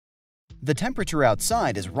The temperature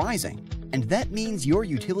outside is rising, and that means your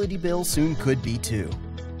utility bill soon could be too.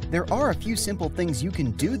 There are a few simple things you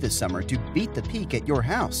can do this summer to beat the peak at your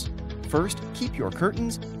house. First, keep your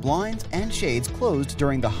curtains, blinds, and shades closed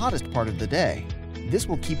during the hottest part of the day. This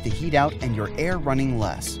will keep the heat out and your air running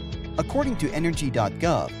less. According to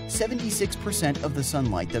energy.gov, 76% of the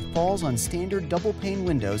sunlight that falls on standard double-pane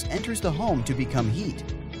windows enters the home to become heat.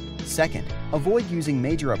 Second, avoid using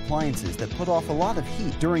major appliances that put off a lot of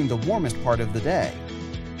heat during the warmest part of the day.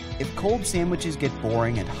 If cold sandwiches get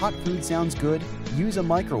boring and hot food sounds good, use a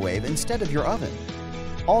microwave instead of your oven.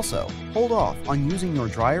 Also, hold off on using your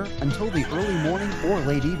dryer until the early morning or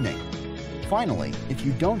late evening. Finally, if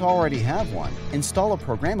you don't already have one, install a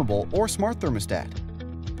programmable or smart thermostat.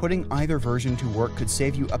 Putting either version to work could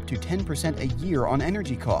save you up to 10% a year on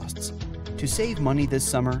energy costs. To save money this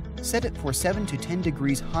summer, set it for 7 to 10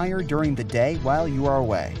 degrees higher during the day while you are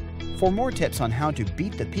away. For more tips on how to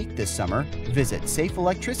beat the peak this summer, visit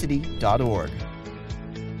safeelectricity.org.